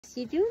What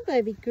you doing,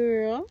 baby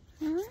girl?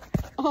 Huh?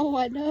 Oh,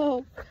 I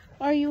know.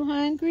 Are you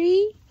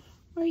hungry?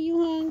 Are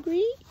you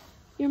hungry?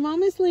 Your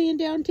mama's laying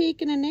down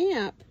taking a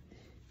nap.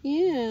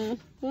 Yeah,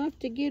 we'll have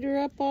to get her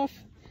up off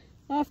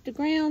the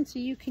ground so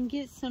you can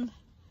get some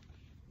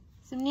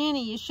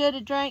nanny. You should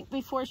have drank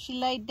before she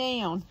laid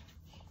down.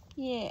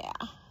 Yeah.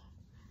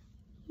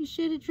 You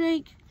should have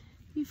drank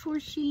before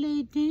she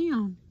laid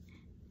down.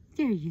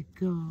 There you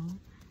go.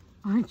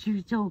 Aren't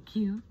you so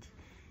cute?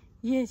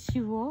 Yes,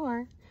 you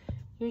are.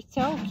 You're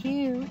so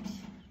cute.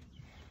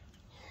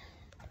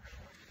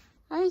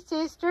 Hi,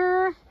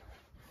 sister.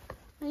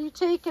 Are you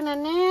taking a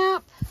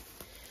nap?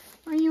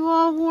 Are you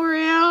all wore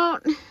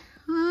out?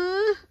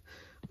 Huh?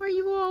 Are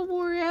you all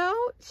wore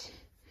out?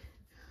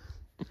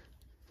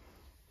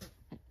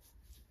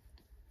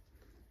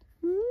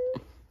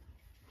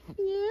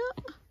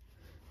 Yeah.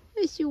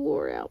 Yes, you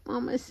wore out,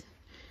 mamas.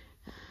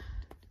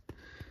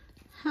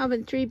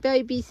 Having 3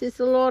 babies is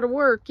a lot of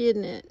work,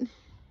 isn't it?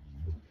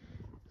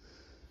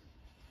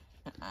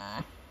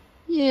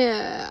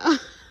 Yeah.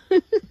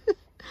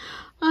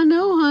 I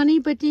know, honey,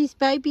 but these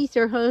babies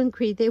are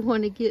hungry. They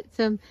want to get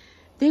some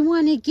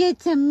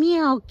milkies.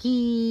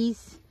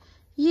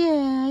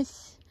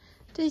 Yes.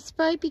 These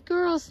baby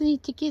girls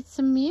need to get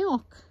some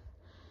milk.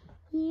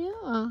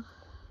 Yeah.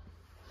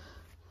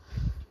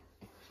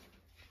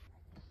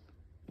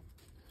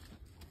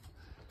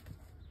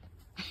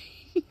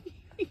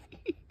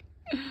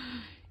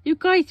 You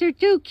guys are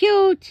too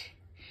cute.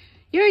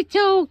 You're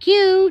so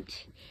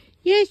cute.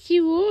 Yes,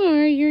 you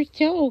are. You're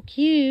so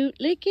cute.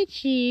 Look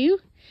at you.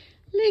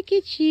 Look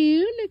at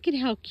you. Look at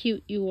how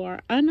cute you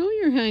are. I know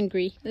you're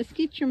hungry. Let's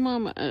get your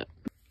mama up.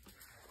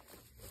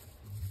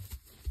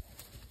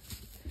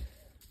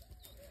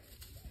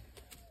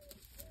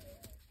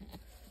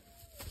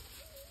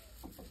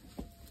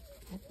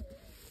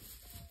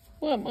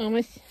 What,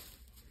 mamas?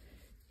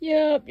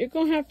 Yup, you're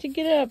going to have to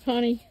get up,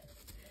 honey.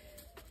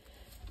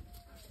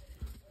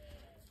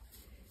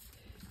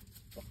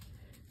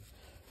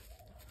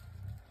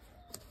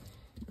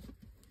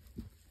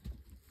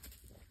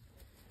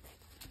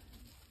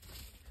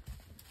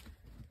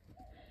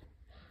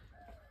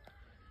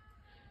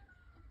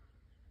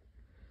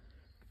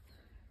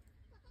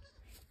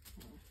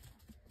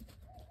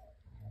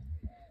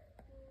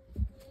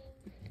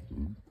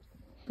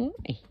 Hi,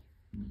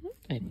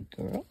 baby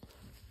girl.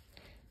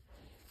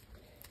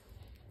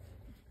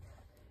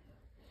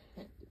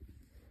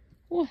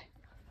 What?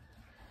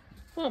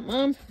 What,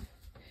 Mom?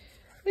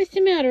 What's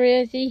the matter,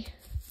 Ezzy?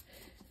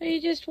 Are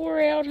you just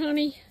wore out,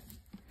 honey?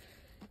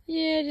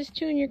 Yeah, just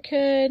chewing your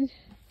cud.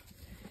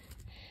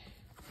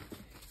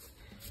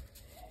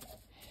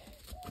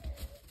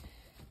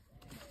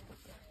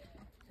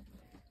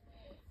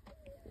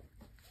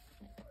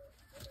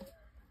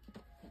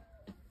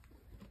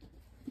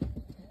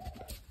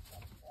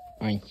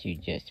 Aren't you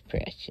just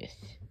precious?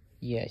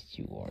 Yes,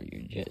 you are.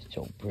 You're just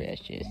so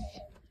precious.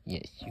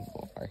 Yes, you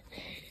are.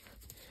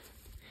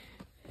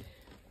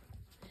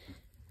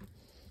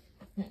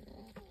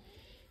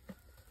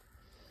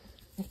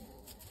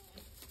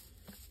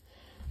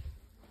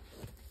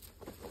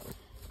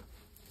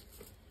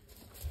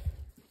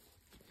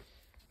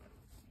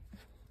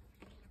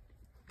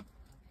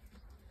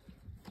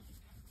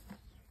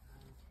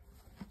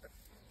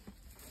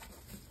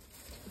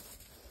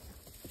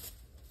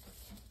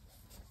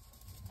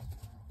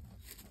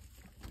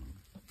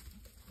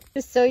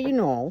 Just so you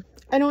know,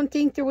 I don't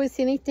think there was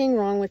anything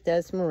wrong with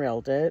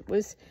Esmerelda. It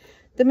was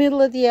the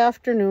middle of the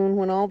afternoon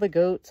when all the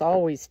goats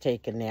always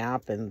take a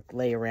nap and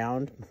lay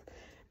around.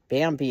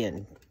 Bambi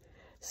and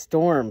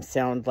Storm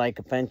sound like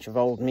a bunch of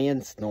old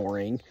men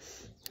snoring.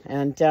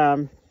 And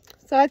so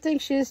I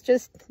think she was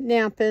just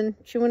napping,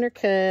 chewing her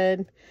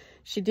cud.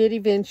 She did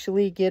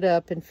eventually get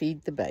up and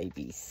feed the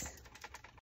babies.